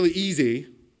that sounds really easy,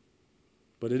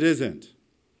 but it isn't.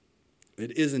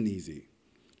 It isn't easy.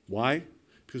 Why?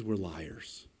 Because we're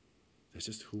liars. That's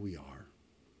just who we are.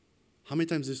 How many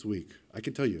times this week? I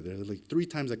can tell you, there are like 3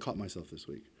 times I caught myself this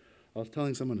week. I was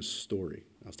telling someone a story.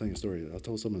 I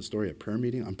told someone a story at prayer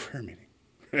meeting. On prayer meeting,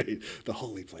 right? The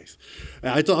holy place.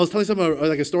 I was telling someone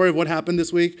like a story of what happened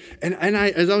this week. And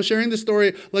as I was sharing the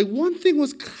story, like one thing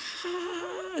was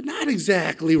not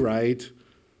exactly right.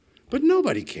 But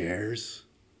nobody cares,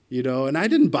 and I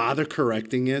didn't bother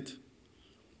correcting it.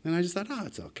 And I just thought,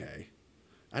 it's okay.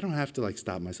 I don't have to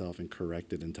stop myself and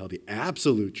correct it and tell the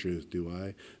absolute truth, do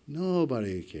I?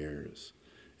 Nobody cares.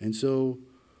 And so,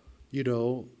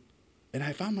 and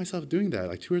I found myself doing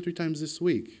that 2 or 3 times this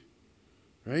week,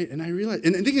 right? And I realized,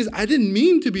 and the thing is, I didn't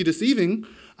mean to be deceiving.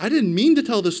 I didn't mean to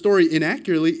tell the story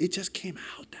inaccurately. It just came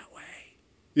out that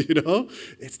way,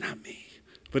 It's not me,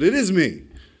 but it is me.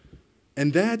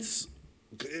 And that's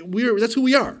who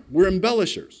we are. We're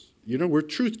embellishers, we're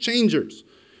truth changers.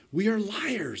 We are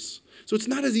liars. So it's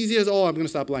not as easy as, I'm going to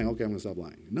stop lying. Okay, I'm going to stop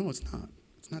lying. No, it's not.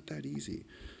 It's not that easy,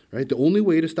 right? The only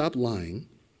way to stop lying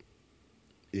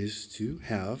is to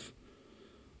have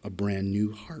a brand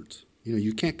new heart.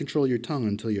 You can't control your tongue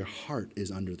until your heart is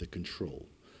under the control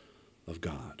of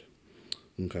God,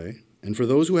 okay? And for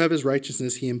those who have his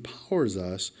righteousness, he empowers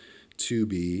us to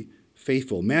be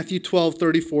faithful. Matthew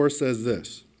 12:34 says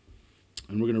this,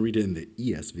 and we're going to read it in the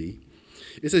ESV.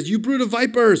 It says, "You brood of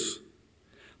vipers,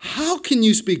 how can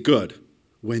you speak good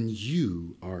when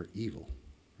you are evil?"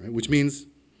 Right? Which means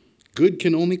good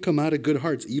can only come out of good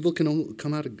hearts. Evil can only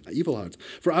come out of evil hearts.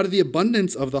 For out of the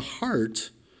abundance of the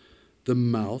heart, the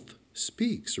mouth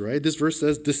speaks, right? This verse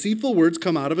says, deceitful words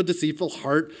come out of a deceitful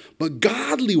heart, but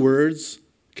godly words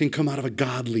can come out of a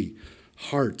godly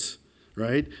heart,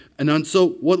 right? And so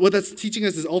what that's teaching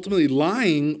us is ultimately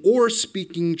lying or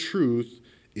speaking truth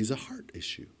is a heart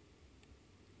issue.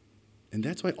 And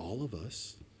that's why all of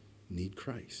us need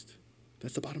Christ.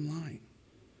 That's the bottom line.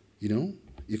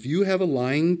 If you have a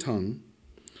lying tongue,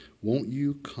 won't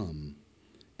you come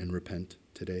and repent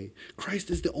today? Christ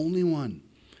is the only one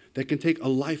that can take a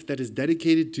life that is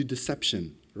dedicated to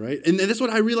deception, right? And that's what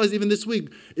I realized even this week.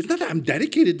 It's not that I'm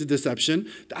dedicated to deception.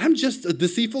 I'm just a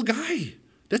deceitful guy.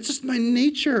 That's just my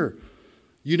nature,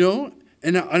 you know?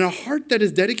 And a heart that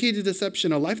is dedicated to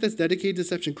deception, a life that's dedicated to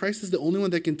deception, Christ is the only one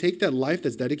that can take that life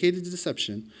that's dedicated to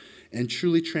deception and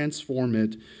truly transform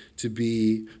it to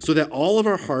be so that all of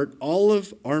our heart, all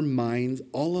of our minds,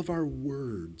 all of our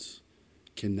words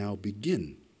can now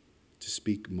begin to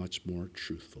speak much more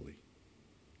truthfully.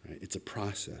 Right? It's a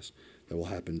process that will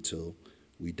happen until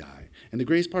we die. And the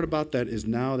greatest part about that is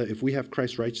now that if we have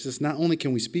Christ's righteousness, not only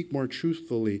can we speak more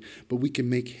truthfully, but we can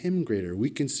make him greater. We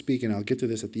can speak, and I'll get to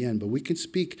this at the end, but we can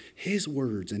speak his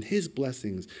words and his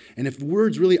blessings. And if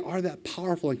words really are that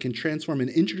powerful and can transform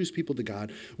and introduce people to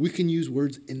God, we can use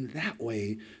words in that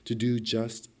way to do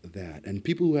just that. And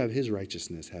people who have his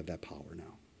righteousness have that power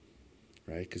now,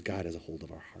 right? Because God has a hold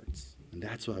of our hearts. And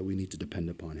that's why we need to depend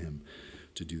upon him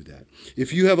to do that.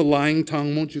 If you have a lying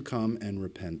tongue, won't you come and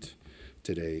repent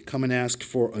today? Come and ask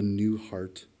for a new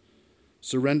heart.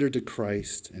 Surrender to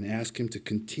Christ and ask him to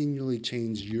continually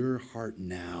change your heart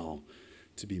now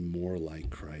to be more like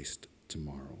Christ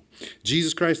tomorrow.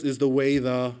 Jesus Christ is the way,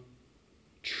 the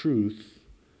truth,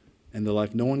 and the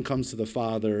life. No one comes to the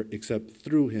Father except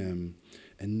through him,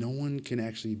 and no one can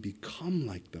actually become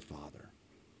like the Father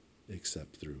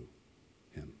except through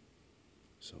him.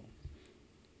 So,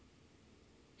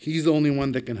 he's the only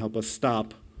one that can help us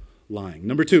stop lying.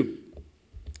 Number 2.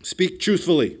 Speak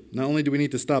truthfully. Not only do we need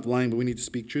to stop lying, but we need to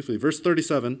speak truthfully. Verse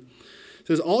 37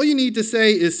 says, all you need to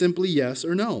say is simply yes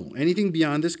or no. Anything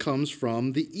beyond this comes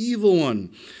from the evil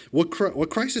one. What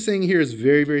Christ is saying here is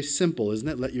very, very simple, isn't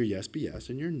it? Let your yes be yes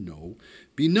and your no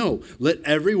be no. Let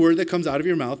every word that comes out of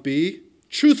your mouth be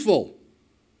truthful.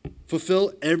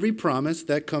 Fulfill every promise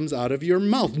that comes out of your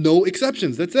mouth. No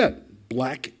exceptions. That's it.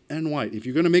 Black and white. If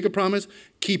you're going to make a promise,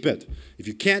 keep it. If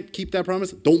you can't keep that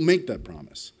promise, don't make that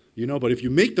promise. You know, but if you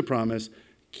make the promise,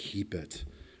 keep it.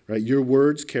 Right? Your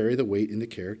words carry the weight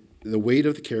the weight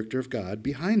of the character of God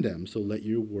behind them. So let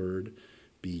your word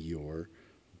be your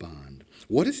bond.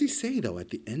 What does he say though at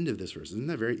the end of this verse? Isn't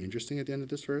that very interesting at the end of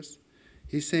this verse?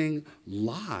 He's saying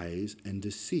lies and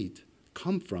deceit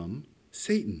come from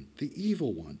Satan, the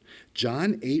evil one.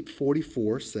 John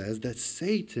 8:44 says that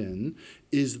Satan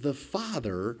is the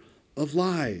father of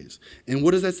lies. And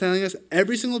what is that telling us?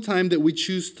 Every single time that we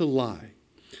choose to lie,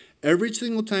 every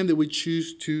single time that we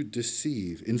choose to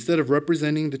deceive, instead of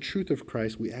representing the truth of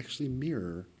Christ, we actually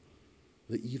mirror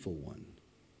the evil one.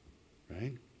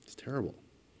 Right? It's terrible.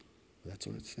 That's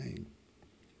what it's saying.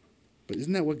 But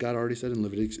isn't that what God already said in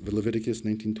Leviticus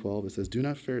 19:12? It says, do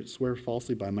not swear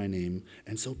falsely by my name,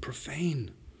 and so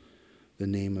profane the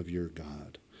name of your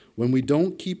God. When we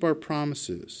don't keep our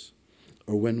promises,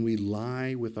 or when we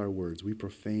lie with our words, we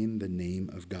profane the name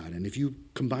of God. And if you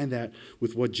combine that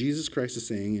with what Jesus Christ is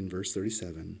saying in verse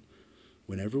 37,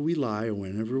 whenever we lie or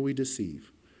whenever we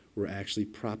deceive, we're actually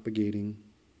propagating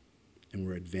and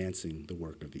we're advancing the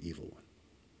work of the evil one.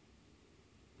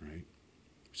 Right?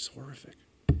 Which is horrific.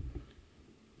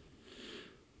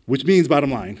 Which means,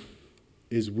 bottom line,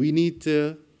 is we need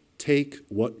to take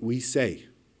what we say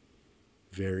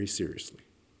very seriously.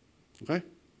 Okay?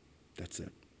 That's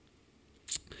it.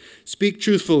 Speak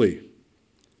truthfully.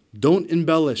 Don't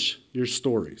embellish your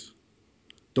stories.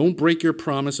 Don't break your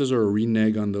promises or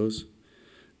renege on those.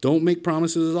 Don't make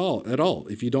promises at all.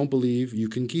 If you don't believe, you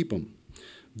can keep them.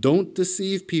 Don't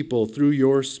deceive people through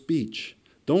your speech.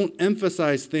 Don't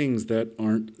emphasize things that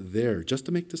aren't there just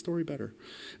to make the story better.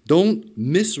 Don't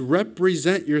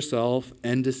misrepresent yourself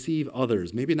and deceive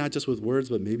others. Maybe not just with words,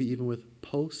 but maybe even with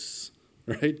posts,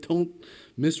 right? Don't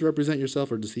misrepresent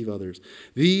yourself or deceive others.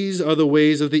 These are the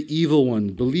ways of the evil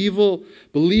one.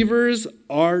 Believers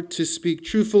are to speak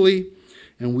truthfully,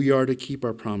 and we are to keep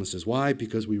our promises. Why?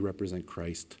 Because we represent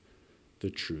Christ,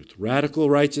 the truth. Radical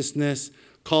righteousness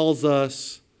calls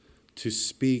us to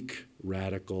speak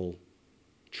radical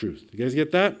truth. You guys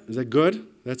get that? Is that good?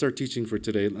 That's our teaching for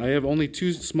today. I have only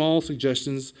 2 small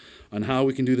suggestions on how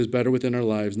we can do this better within our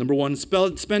lives. Number 1,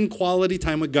 spend quality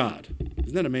time with God.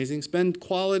 Isn't that amazing? Spend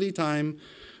quality time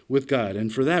with God.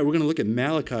 And for that, we're going to look at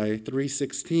Malachi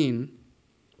 3:16,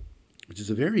 which is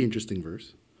a very interesting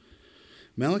verse.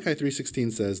 Malachi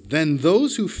 3:16 says, "Then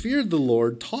those who feared the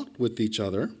Lord talked with each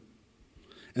other,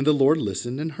 and the Lord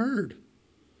listened and heard.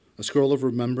 A scroll of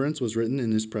remembrance was written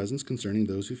in his presence concerning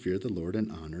those who feared the Lord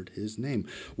and honored his name."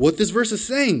 What this verse is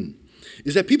saying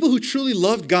is that people who truly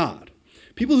loved God,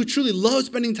 people who truly loved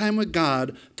spending time with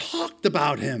God, talked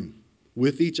about him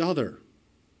with each other.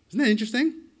 Isn't that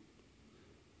interesting?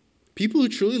 People who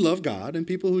truly love God and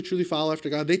people who truly follow after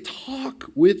God, they talk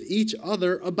with each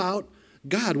other about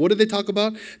God. What did they talk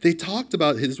about? They talked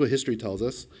about, this is what history tells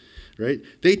us, right?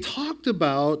 They talked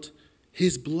about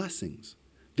his blessings.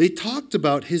 They talked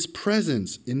about his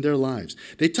presence in their lives.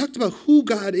 They talked about who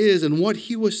God is and what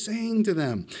he was saying to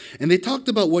them. And they talked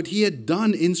about what he had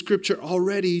done in Scripture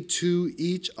already to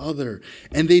each other.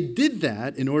 And they did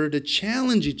that in order to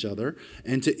challenge each other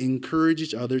and to encourage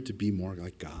each other to be more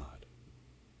like God.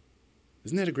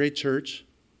 Isn't that a great church?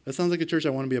 That sounds like a church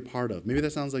I want to be a part of. Maybe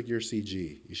that sounds like your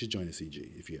CG. You should join a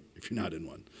CG if you're not in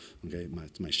one. Okay,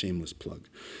 it's my shameless plug.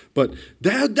 But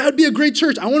that'd be a great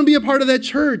church. I want to be a part of that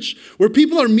church where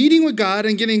people are meeting with God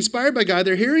and getting inspired by God.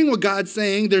 They're hearing what God's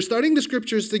saying. They're studying the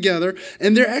Scriptures together,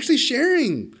 and they're actually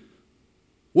sharing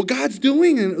what God's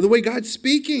doing and the way God's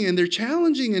speaking, and they're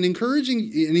challenging and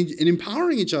encouraging and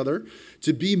empowering each other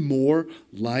to be more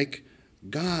like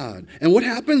God. And what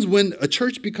happens when a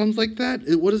church becomes like that?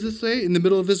 What does it say in the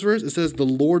middle of this verse? It says, the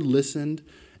Lord listened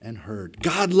and heard.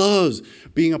 God loves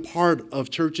being a part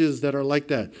of churches that are like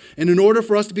that. And in order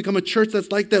for us to become a church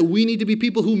that's like that, we need to be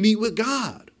people who meet with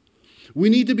God. We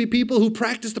need to be people who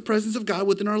practice the presence of God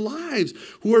within our lives,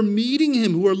 who are meeting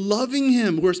him, who are loving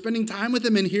him, who are spending time with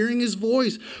him and hearing his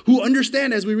voice, who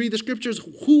understand as we read the Scriptures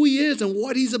who he is and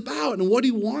what he's about and what he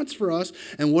wants for us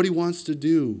and what he wants to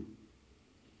do.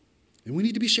 And we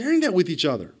need to be sharing that with each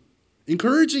other,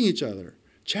 encouraging each other,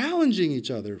 challenging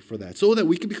each other for that, so that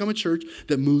we can become a church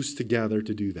that moves together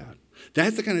to do that.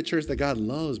 That's the kind of church that God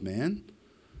loves, man.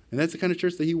 And that's the kind of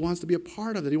church that he wants to be a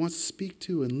part of, that he wants to speak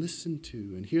to and listen to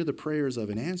and hear the prayers of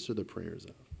and answer the prayers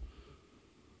of.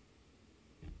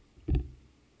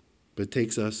 But it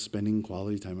takes us spending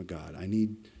quality time with God.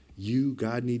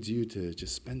 God needs you to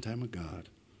just spend time with God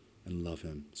and love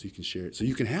him so you can share it, so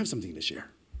you can have something to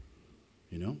share,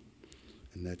 you know?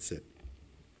 And that's it.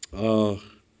 So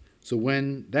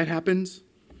when that happens,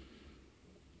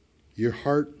 your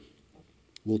heart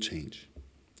will change.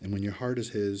 And when your heart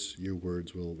is his, your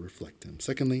words will reflect him.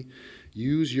 Secondly,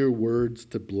 use your words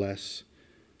to bless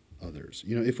others.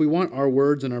 You know, if we want our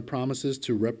words and our promises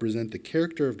to represent the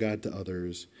character of God to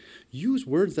others, use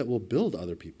words that will build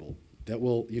other people, that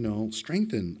will,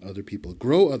 strengthen other people,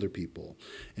 grow other people.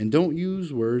 And don't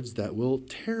use words that will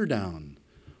tear down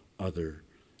other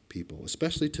people,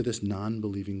 especially to this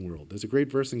non-believing world. There's a great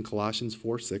verse in Colossians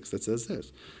 4:6 that says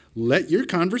this: let your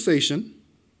conversation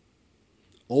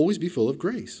always be full of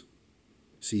grace,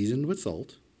 seasoned with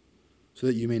salt, so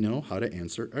that you may know how to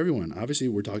answer everyone. Obviously,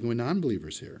 we're talking with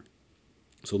non-believers here.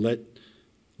 So let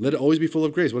it always be full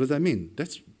of grace. What does that mean?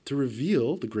 That's to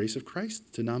reveal the grace of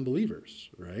Christ to non-believers,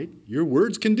 right? Your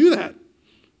words can do that.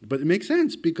 But it makes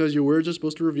sense because your words are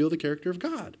supposed to reveal the character of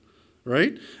God,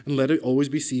 right? And let it always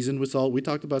be seasoned with salt. We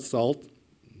talked about salt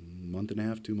a month and a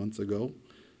half, 2 months ago,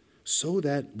 so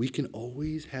that we can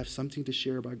always have something to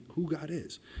share about who God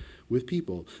is with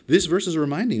people. This verse is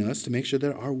reminding us to make sure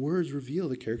that our words reveal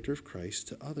the character of Christ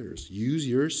to others. Use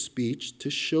your speech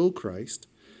to show Christ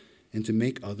and to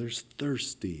make others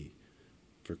thirsty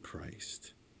for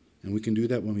Christ. And we can do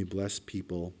that when we bless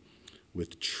people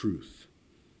with truth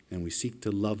and we seek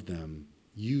to love them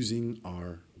using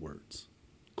our words.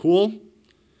 Cool?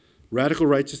 Radical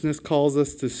righteousness calls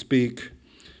us to speak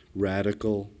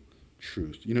radical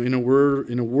truth. You know,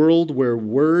 in a world where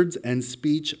words and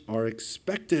speech are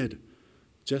expected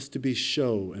just to be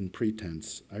show and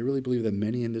pretense, I really believe that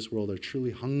many in this world are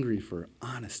truly hungry for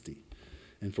honesty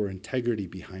and for integrity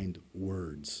behind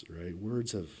words, right?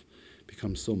 Words have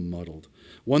become so muddled.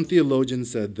 One theologian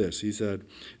said this. He said,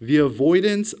 the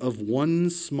avoidance of one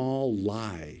small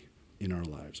lie in our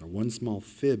lives, or one small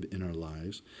fib in our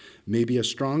lives, may be a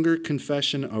stronger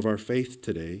confession of our faith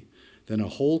today than a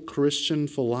whole Christian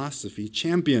philosophy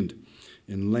championed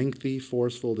in lengthy,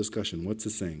 forceful discussion. What's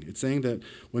it saying? It's saying that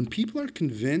when people are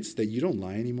convinced that you don't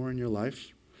lie anymore in your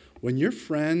life, when your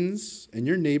friends and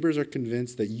your neighbors are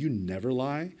convinced that you never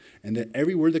lie and that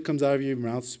every word that comes out of your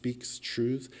mouth speaks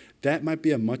truth, that might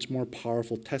be a much more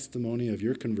powerful testimony of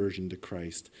your conversion to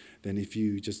Christ than if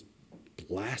you just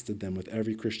blasted them with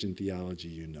every Christian theology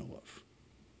you know of.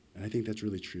 And I think that's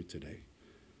really true today.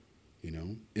 You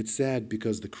know, it's sad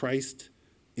because the Christ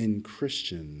in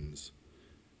Christians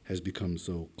has become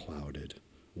so clouded.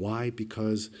 Why?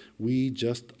 Because we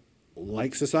just,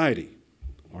 like society,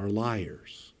 are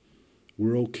liars.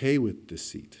 We're okay with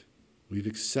deceit. We've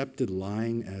accepted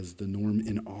lying as the norm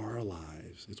in our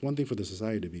lives. It's one thing for the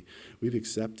society to be. We've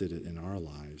accepted it in our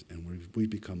lives, and we've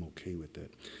become okay with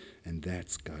it. And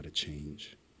that's got to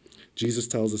change. Jesus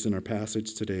tells us in our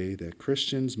passage today that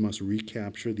Christians must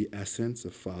recapture the essence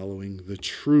of following the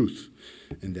truth,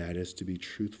 and that is to be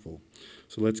truthful.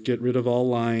 So let's get rid of all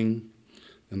lying,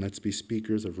 and let's be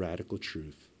speakers of radical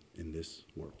truth in this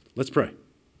world. Let's pray.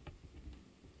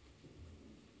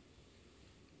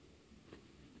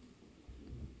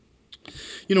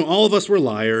 You know, all of us were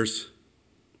liars.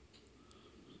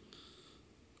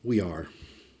 We are.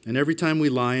 And every time we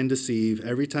lie and deceive,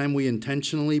 every time we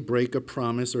intentionally break a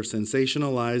promise or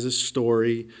sensationalize a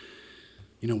story,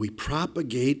 we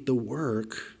propagate the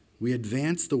work, we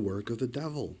advance the work of the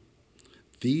devil.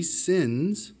 These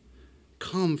sins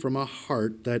come from a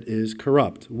heart that is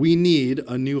corrupt. We need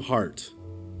a new heart,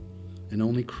 and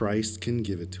only Christ can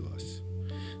give it to us.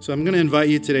 So I'm going to invite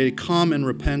you today to come and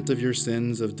repent of your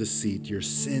sins of deceit, your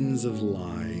sins of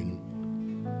lying.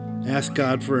 Ask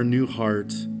God for a new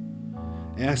heart.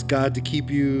 Ask God to keep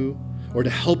you or to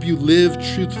help you live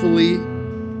truthfully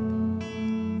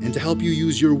and to help you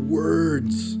use your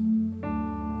words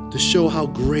to show how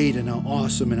great and how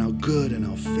awesome and how good and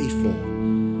how faithful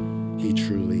He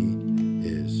truly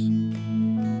is.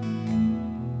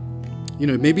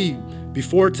 Maybe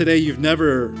before today you've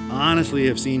never honestly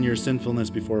have seen your sinfulness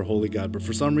before holy God, but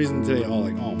for some reason today, oh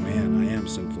man, I am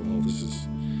sinful.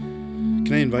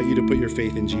 Can I invite you to put your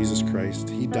faith in Jesus Christ?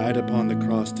 He died upon the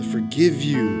cross to forgive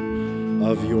you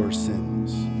of your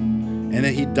sins. And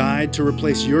that He died to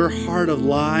replace your heart of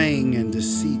lying and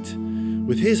deceit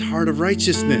with His heart of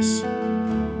righteousness.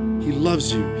 He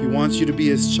loves you. He wants you to be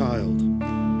His child.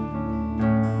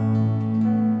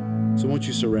 So won't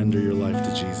you surrender your life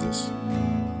to Jesus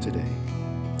today?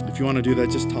 If you want to do that,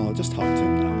 just talk to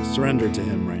Him now. Surrender to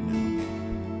Him right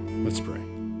now. Let's pray.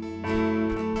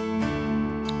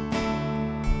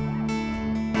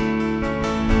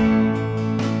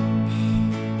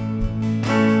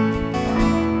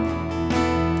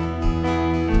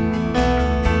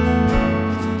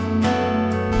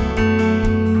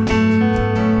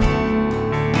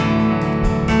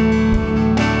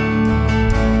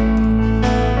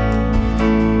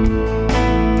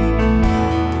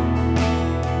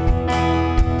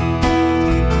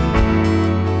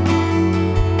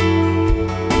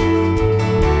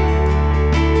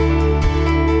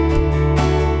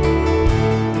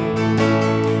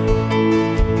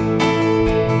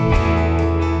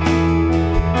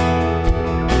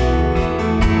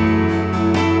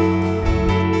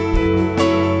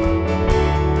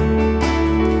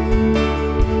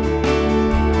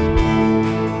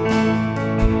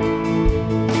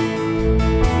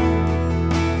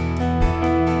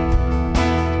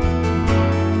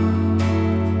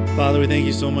 Father, we thank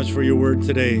you so much for your word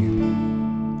today.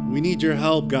 We need your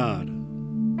help, God.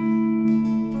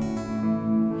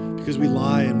 Because we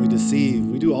lie and we deceive.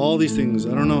 We do all these things.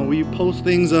 I don't know. We post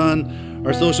things on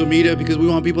our social media because we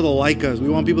want people to like us. We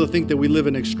want people to think that we live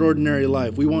an extraordinary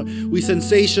life. We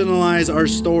sensationalize our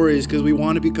stories because we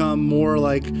want to become more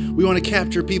like, we want to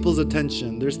capture people's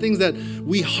attention. There's things that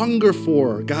we hunger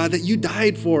for, God, that you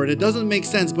died for. And it doesn't make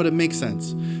sense, but it makes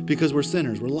sense because we're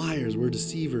sinners. We're liars. We're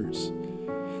deceivers.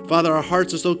 Father, our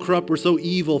hearts are so corrupt, we're so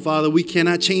evil, Father, we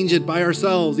cannot change it by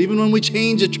ourselves. Even when we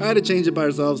try to change it by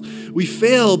ourselves, we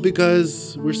fail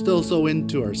because we're still so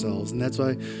into ourselves, and that's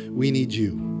why we need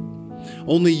you.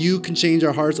 Only you can change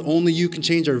our hearts. Only you can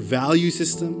change our value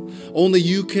system. Only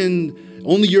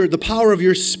the power of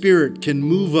your Spirit can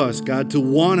move us, God, to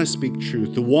want to speak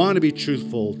truth, to want to be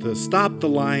truthful, to stop the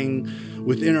lying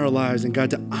within our lives, and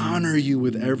God, to honor you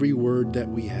with every word that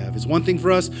we have. It's one thing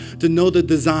for us to know the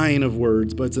design of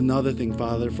words, but it's another thing,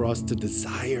 Father, for us to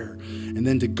desire and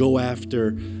then to go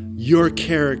after your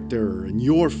character and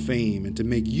your fame and to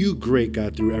make you great,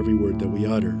 God, through every word that we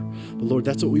utter. But Lord,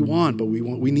 that's what we want, but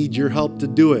we need your help to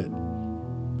do it.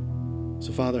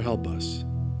 So Father, help us.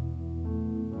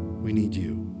 We need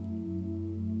you.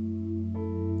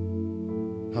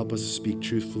 Help us to speak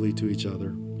truthfully to each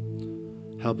other.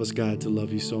 Help us, God, to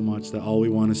love you so much that all we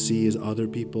want to see is other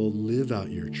people live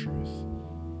out your truth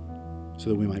so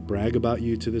that we might brag about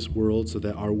you to this world, so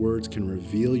that our words can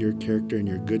reveal your character and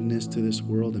your goodness to this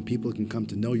world, and people can come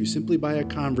to know you simply by a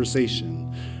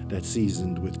conversation that's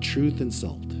seasoned with truth and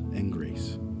salt and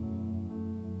grace.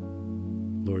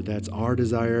 Lord, that's our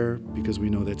desire because we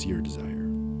know that's your desire.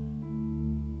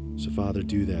 So, Father,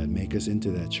 do that. Make us into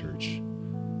that church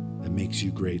that makes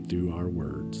you great through our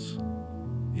words.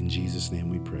 In Jesus' name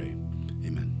we pray.